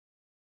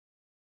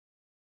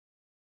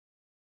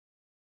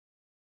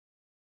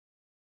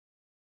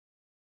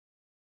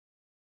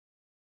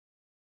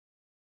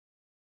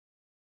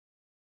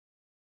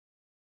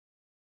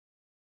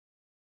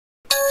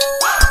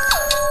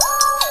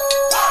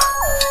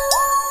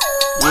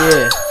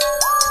Yeah.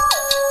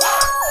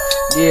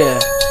 Yeah.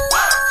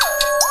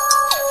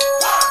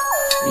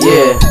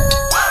 Yeah.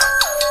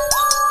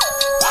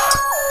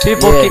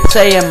 People keep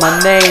saying my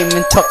name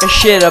and talking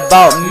shit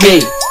about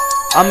me.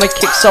 I'ma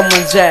kick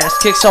someone's ass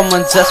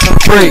for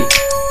free.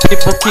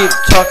 People keep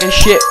talking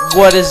shit,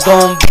 what is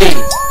gonna be?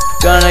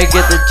 Gonna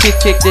get their teeth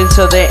kicked in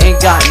so they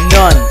ain't got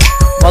none.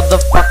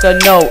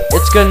 Motherfucker, no,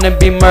 it's gonna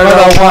be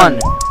murder one.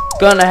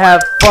 Gonna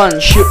have fun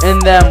shooting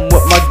them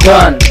with my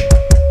gun.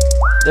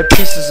 They're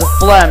pieces of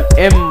phlegm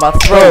in my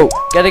throat.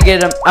 Gotta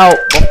get them out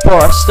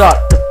before I start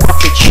to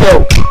fucking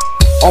choke.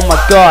 Oh my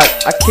god,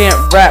 I can't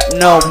rap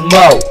no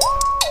mo.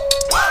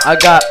 I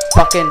got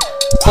fucking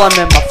phlegm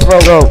in my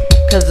throat,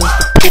 cause it's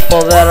the people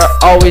that are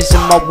always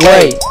in my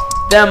way.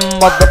 Them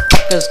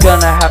motherfuckers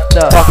gonna have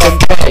to fucking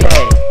pay.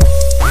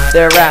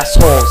 They're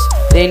assholes,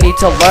 they need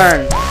to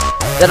learn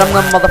that I'm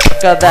the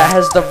motherfucker that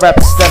has the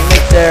reps that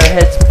make their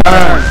heads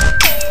burn,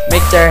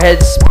 make their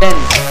heads spin.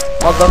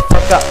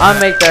 Motherfucker, I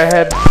make their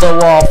head blow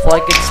off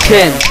like it's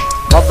tin.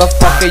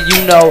 Motherfucker,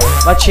 you know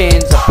my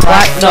chains are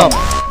platinum.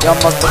 Y'all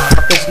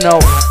motherfuckers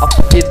know I'll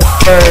fuck you the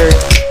bird,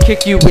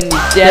 kick you when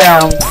you're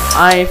down.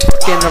 I ain't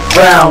fucking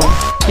around.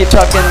 Keep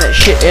talking that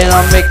shit and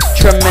I'll make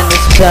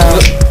tremendous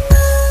sound.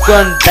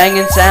 Gun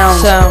banging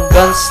sounds,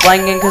 gun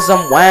slanging cause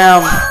I'm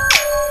wound.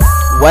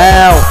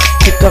 Wow,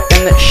 keep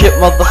talking that shit,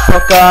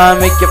 motherfucker, I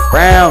make you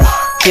frown.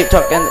 Keep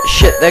talking that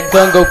shit, that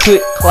gun go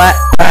click, clap,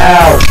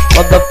 pow.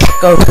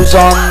 Motherfucker, who's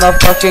on the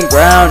fucking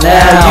ground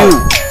now?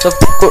 You, so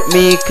fuck with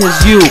me cause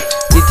you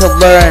need to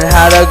learn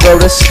how to go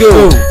to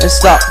school and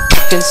stop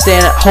fucking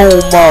staying at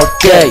home all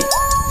day.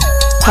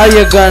 How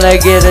you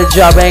gonna get a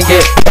job and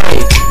get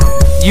paid?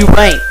 You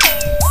ain't.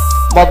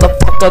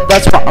 Motherfucker,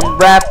 that's why I'm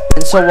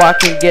rapping, so I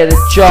can get a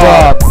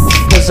job.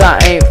 Cause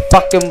I ain't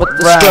fucking with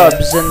the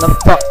scrubs in the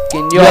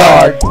fucking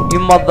yard.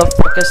 You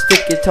motherfuckers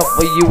stick your tough,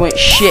 but you ain't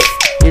shit.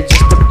 You're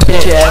just a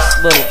bitch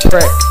ass little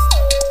prick.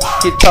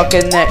 Keep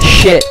talking that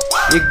shit,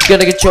 you're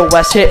gonna get your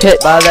ass hit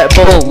by that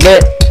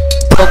bullet.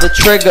 Pull the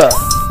trigger,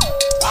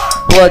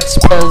 blood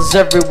spills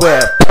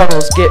everywhere,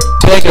 puddles get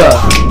bigger.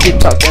 Keep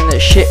talking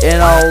that shit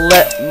and I'll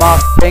let my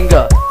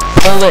finger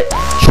pull it.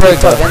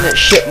 Trigger and that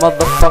shit,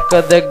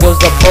 motherfucker, there goes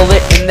the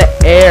bullet in the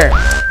air,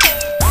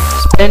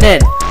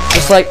 spinning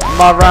just like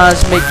my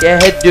rhymes make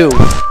your head do.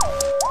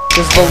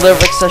 Cause the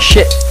lyrics are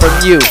shit from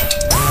you.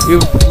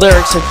 Your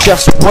lyrics are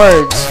just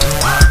words.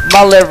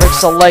 My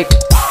lyrics are like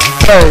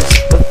birds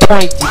with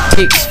pointy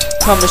peaks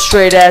coming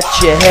straight at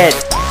your head,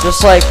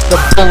 just like the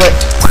bullet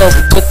filled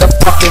with the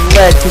fucking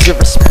lead. Cause you're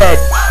a sped.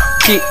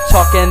 Keep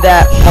talking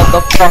that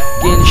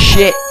motherfucking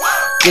shit,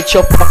 get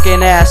your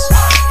fucking ass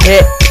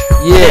hit.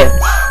 Yeah,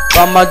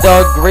 by my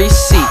dog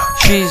Gracie,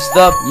 she's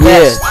the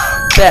best,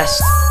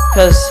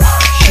 cause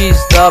she's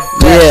the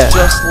best,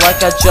 just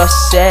like I just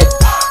said.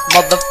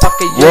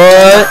 Motherfucker, you're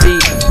gonna be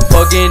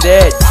fucking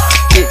dead.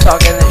 Keep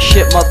talking that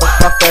shit,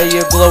 motherfucker,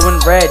 you're glowing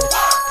red,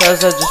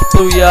 cause I just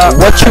blew you up.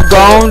 What you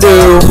gon'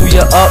 do?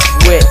 Blew you up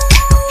with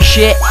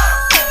shit.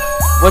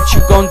 What you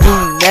gon'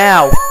 do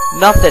now?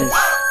 Nothing,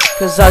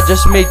 cause I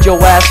just made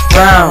your ass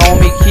brown.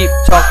 Homie, keep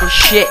talking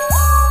shit.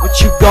 What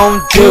you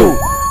gon' do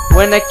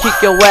when I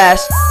kick your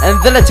ass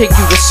and then I take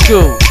you to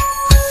school?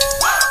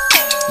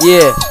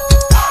 Yeah.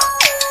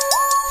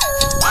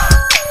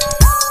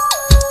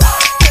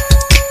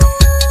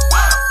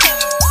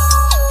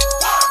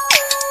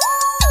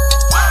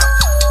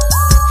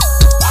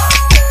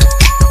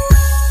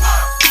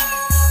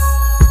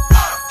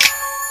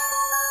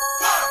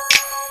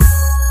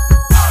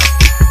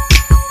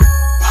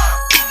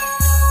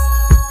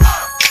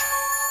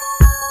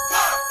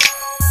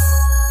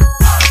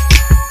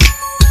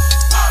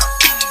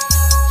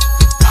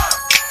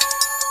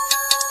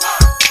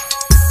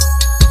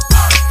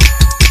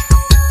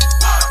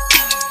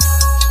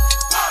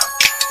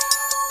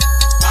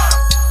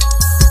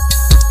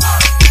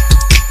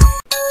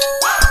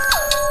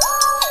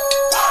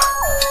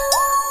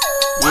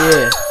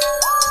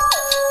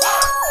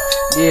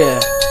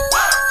 Yeah.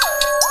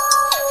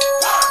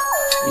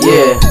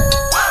 Yeah.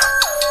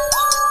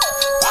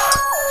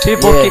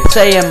 People keep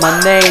saying my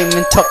name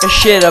and talking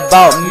shit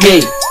about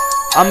me.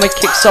 I'ma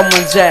kick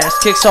someone's ass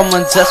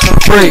for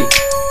free.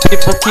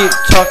 People keep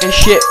talking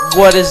shit,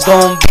 what is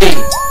gonna be?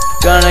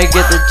 Gonna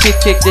get their teeth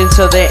kicked in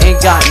so they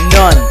ain't got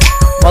none.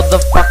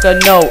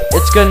 Motherfucker, no,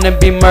 it's gonna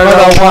be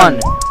murder one.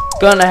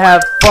 Gonna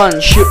have fun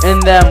shooting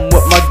them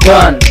with my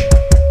gun.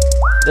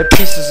 They're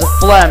pieces of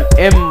phlegm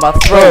in my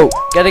throat.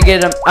 Gotta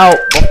get them out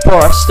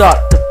before I start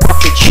to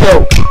fucking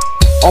choke.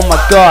 Oh my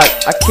god,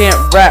 I can't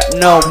rap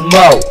no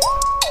mo.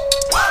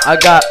 I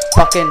got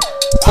fucking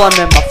phlegm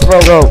in my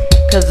throat,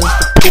 cause it's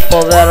the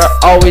people that are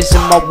always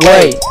in my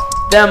way.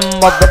 Them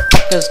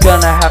motherfuckers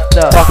gonna have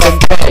to fucking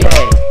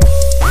pay.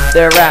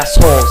 They're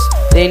assholes,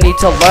 they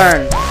need to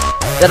learn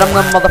that I'm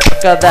the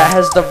motherfucker that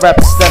has the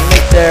reps that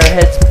make their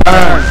heads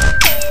burn,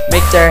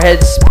 make their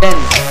heads spin.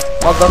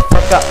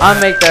 Motherfucker, I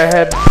make their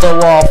head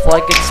blow off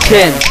like it's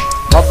tin.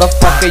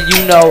 Motherfucker,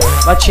 you know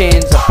my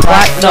chains are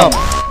platinum.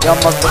 Y'all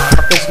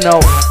motherfuckers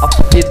know I'll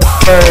fuck you the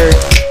bird,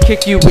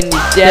 kick you when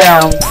you're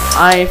down.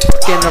 I ain't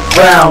fucking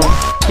around.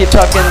 Keep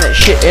talking that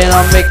shit and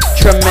I'll make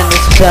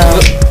tremendous sound.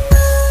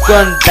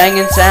 Gun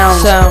banging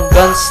sounds,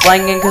 gun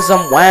slanging cause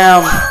I'm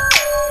wound.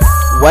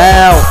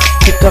 Wow,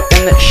 keep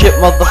talking that shit,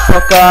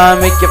 motherfucker, I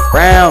make you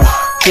frown.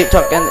 Keep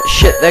talking that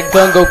shit, that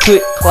gun go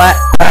click, clap,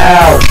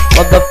 pow.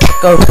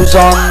 Motherfucker, who's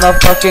on the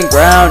fucking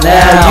ground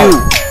now?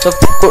 You, so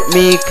fuck with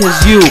me cause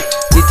you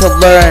need to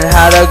learn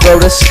how to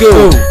go to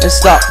school and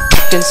stop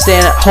fucking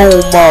staying at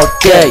home all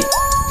day.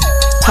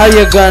 How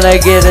you gonna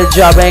get a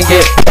job and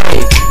get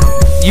paid?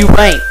 You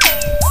ain't.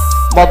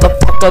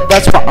 Motherfucker,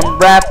 that's why I'm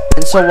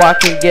rapping, so I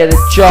can get a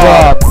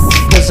job.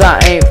 Cause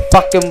I ain't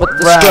fucking with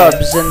the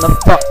scrubs in the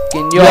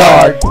fucking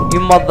yard.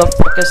 You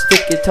motherfucker,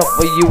 stick your tough,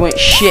 but you ain't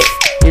shit.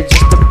 You're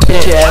just a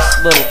bitch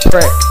ass little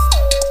prick.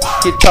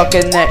 Keep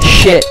talking that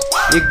shit,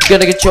 you're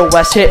gonna get your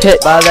ass hit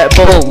by that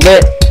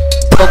bullet.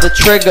 Pull the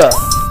trigger,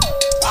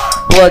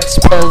 blood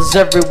spills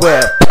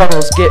everywhere,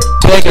 puddles get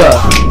bigger.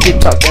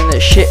 Keep talking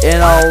that shit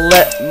and I'll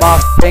let my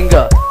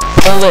finger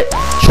pull it.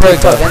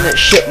 Trigger and that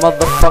shit,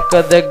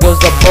 motherfucker, there goes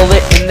the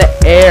bullet in the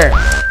air,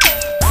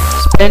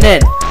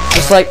 spinning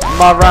just like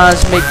my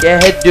rhymes make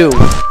your head do.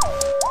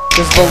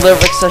 Cause the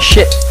lyrics are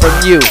shit from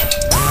you.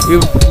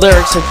 Your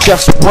lyrics are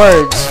just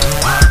words.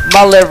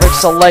 My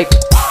lyrics are like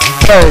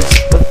birds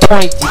with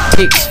pointy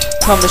beaks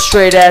coming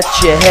straight at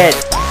your head,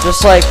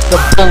 just like the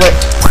bullet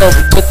filled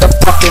with the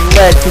fucking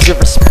lead. Cause you're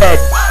a sped.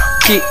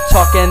 Keep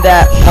talking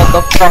that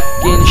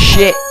motherfucking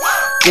shit,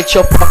 get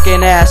your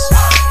fucking ass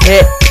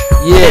hit.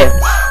 Yeah,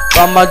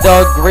 by my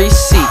dog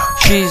Gracie,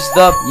 she's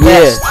the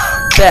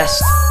best,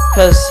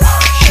 cause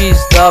she's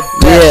the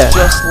best,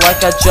 just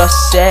like I just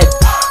said.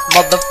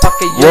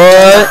 Motherfucker, you're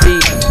gonna be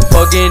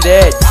fucking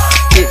dead.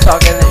 Keep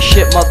talking that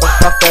shit,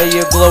 motherfucker,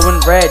 you're glowing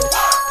red,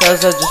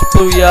 cause I just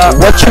blew you up.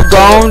 What you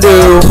gon'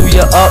 do?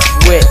 Blew you up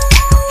with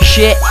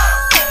shit.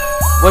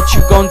 What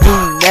you gon'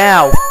 do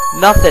now?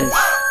 Nothing,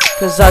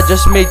 cause I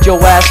just made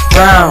your ass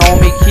brown.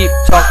 Homie, keep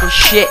talking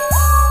shit.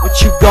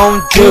 What you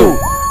gon' do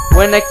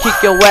when I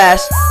kick your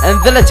ass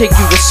and then I take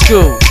you to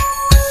school?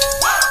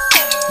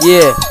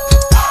 Yeah.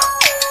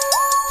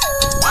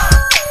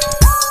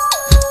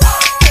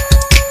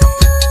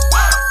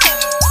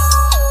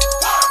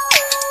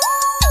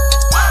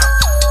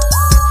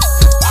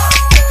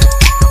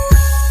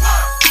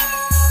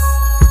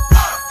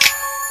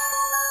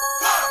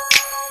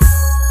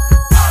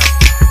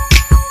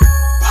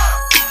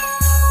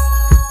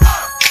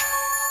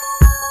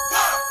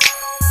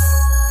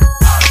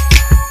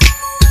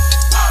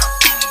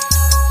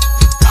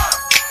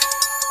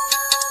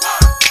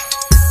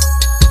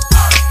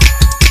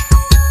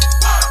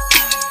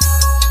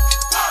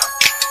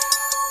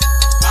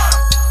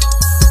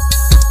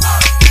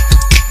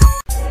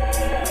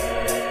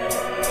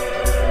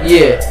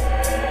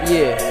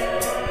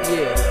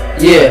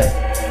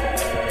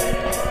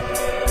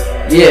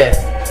 Yeah.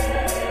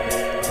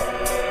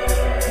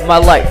 My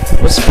life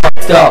was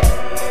fucked up.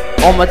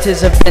 All my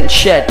tears have been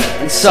shed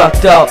and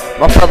sucked up.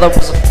 My brother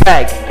was a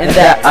fag, and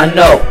that I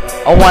know.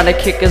 I wanna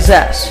kick his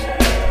ass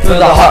through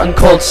the hot and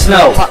cold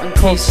snow.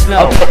 He's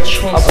a bitch,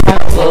 a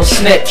punk little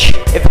snitch.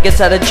 If he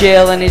gets out of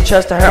jail and he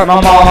tries to hurt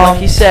my mom, like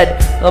he said,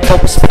 the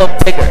boat will spill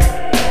bigger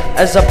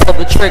as I pull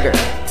the trigger,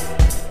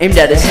 aimed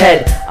at his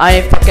head. I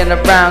ain't fucking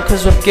around,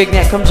 cause when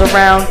gignac comes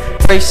around,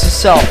 brace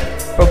yourself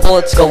for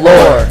bullets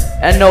galore.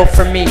 And know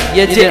for me,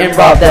 you didn't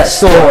rob that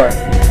store.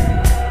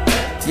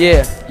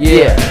 Yeah.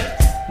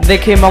 They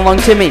came along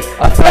to me,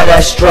 a fat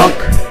ass drunk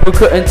who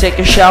couldn't take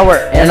a shower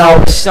and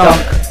always stunk.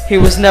 He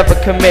was never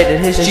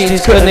committed, his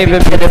jeans couldn't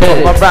even fit it,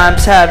 but my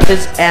rhymes have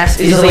his ass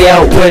easily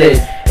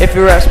outwitted. If he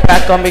raps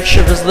back, I'll make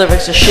sure his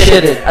lyrics are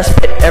shitted. I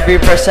spit every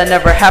verse, I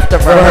never have to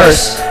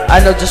rehearse. I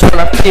know just what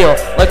I feel,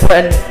 like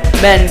when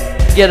men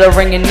get a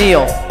ring and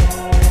kneel.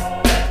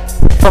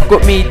 Fuck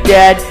with me,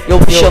 dad, you'll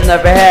wish you'll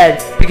never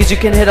had, because you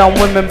can hit on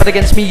women, but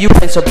against me you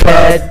ain't so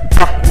bad.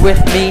 Fuck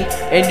with me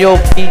and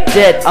you'll be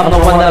dead. I'm the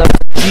one that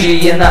put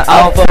G in the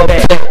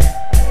alphabet.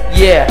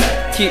 Yeah,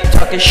 keep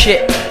talking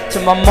shit to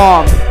my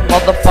mom.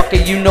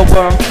 Motherfucker, you know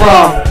where I'm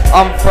from.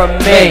 I'm from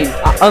Maine.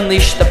 I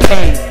unleash the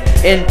pain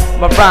in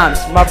my rhymes.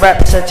 My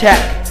raps attack.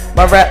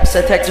 My raps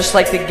attack just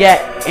like the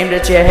gat aimed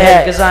at your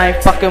head, cause I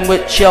ain't fucking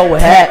with your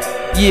hat.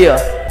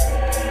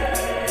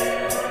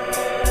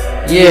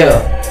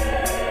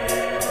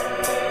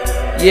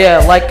 Yeah,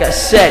 like I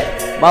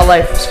said, my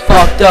life was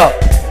fucked up.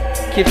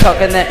 Keep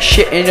talking that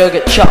shit and you'll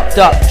get chopped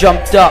up,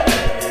 jumped up.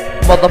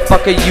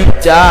 Motherfucker, you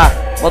die.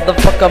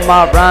 Motherfucker,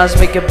 my rhymes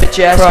make a bitch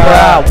ass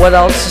cry. What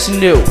else is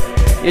new?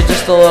 You're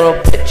just a little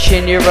bitch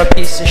and you're a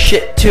piece of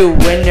shit too,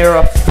 and you're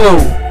a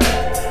fool.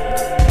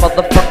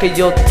 Motherfucker,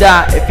 you'll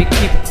die if you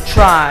keep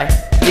trying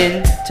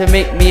to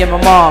make me and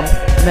my mom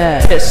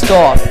mad, pissed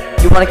off.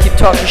 You wanna keep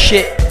talking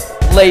shit?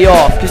 Lay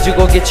off, cause you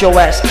gon' get your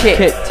ass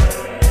kicked.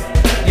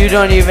 You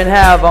don't even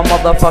have a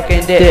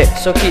motherfucking dick,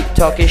 so keep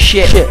talking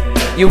shit.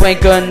 You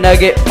ain't gonna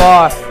get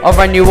far. I'll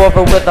run you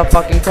over with a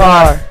fucking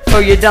car, throw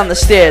you down the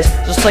stairs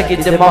just like you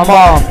did my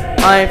mom.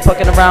 I ain't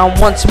fucking around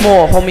once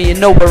more, homie, you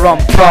know where I'm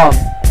from.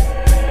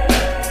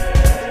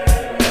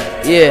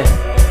 Yeah.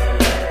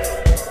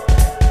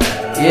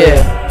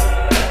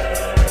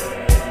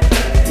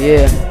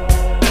 Yeah,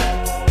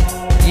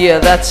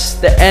 that's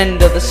the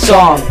end of the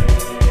song.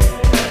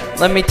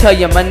 Let me tell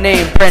you my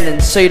name,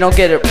 Brendan, so you don't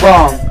get it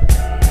wrong.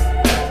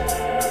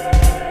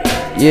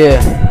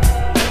 Yeah.